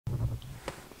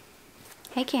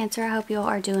Hey Cancer, I hope you all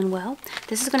are doing well.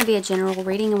 This is going to be a general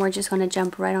reading and we're just going to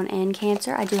jump right on in,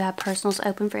 Cancer. I do have personals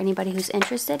open for anybody who's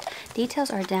interested.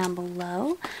 Details are down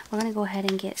below. We're going to go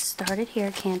ahead and get started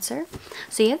here, Cancer.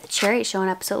 So you have the Chariot showing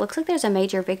up, so it looks like there's a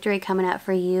major victory coming up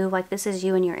for you. Like this is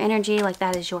you and your energy, like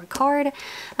that is your card.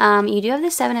 You do have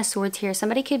the Seven of Swords here.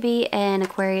 Somebody could be an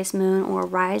Aquarius moon or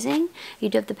rising. You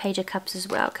do have the Page of Cups as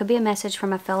well. Could be a message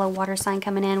from a fellow water sign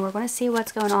coming in. We're going to see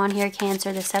what's going on here,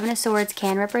 Cancer. The Seven of Swords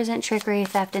can represent trickery,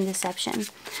 theft, and deception.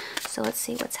 So let's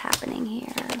see what's happening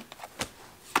here.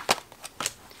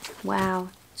 Wow.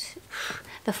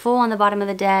 The Fool on the bottom of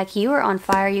the deck. You are on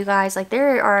fire, you guys. Like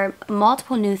there are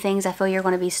multiple new things I feel you're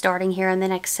going to be starting here in the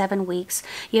next 7 weeks.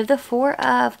 You have the Four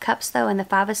of Cups though, and the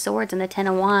Five of Swords and the Ten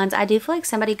of Wands. I do feel like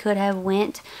somebody could have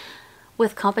went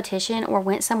with competition or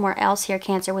went somewhere else here,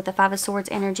 Cancer, with the Five of Swords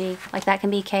energy. Like that can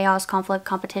be chaos, conflict,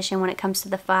 competition when it comes to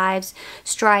the fives,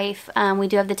 strife. We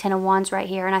do have the Ten of Wands right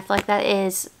here, and I feel like that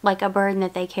is like a burden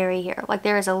that they carry here. Like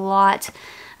there is a lot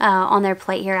on their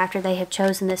plate here after they have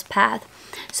chosen this path.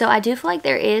 So I do feel like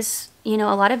there is, you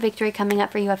know, a lot of victory coming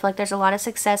up for you. I feel like there's a lot of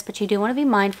success, but you do want to be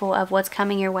mindful of what's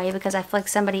coming your way, because I feel like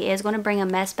somebody is going to bring a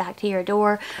mess back to your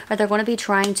door, or they're going to be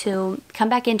trying to come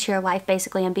back into your life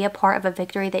basically and be a part of a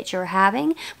victory that you're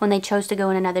having when they chose to go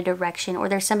in another direction. Or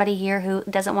there's somebody here who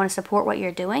doesn't want to support what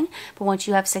you're doing, but once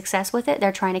you have success with it,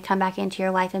 they're trying to come back into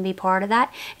your life and be part of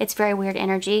that. It's very weird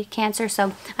energy, Cancer.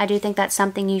 So I do think that's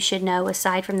something you should know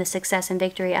aside from the success and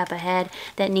victory up ahead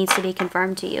that needs to be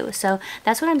confirmed to you. So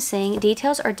that's what I'm seeing.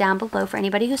 Details are down below for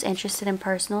anybody who's interested in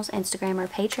personals, Instagram, or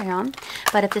Patreon.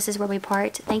 But if this is where we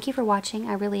part, thank you for watching.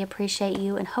 I really appreciate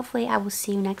you, and hopefully I will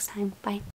see you next time. Bye.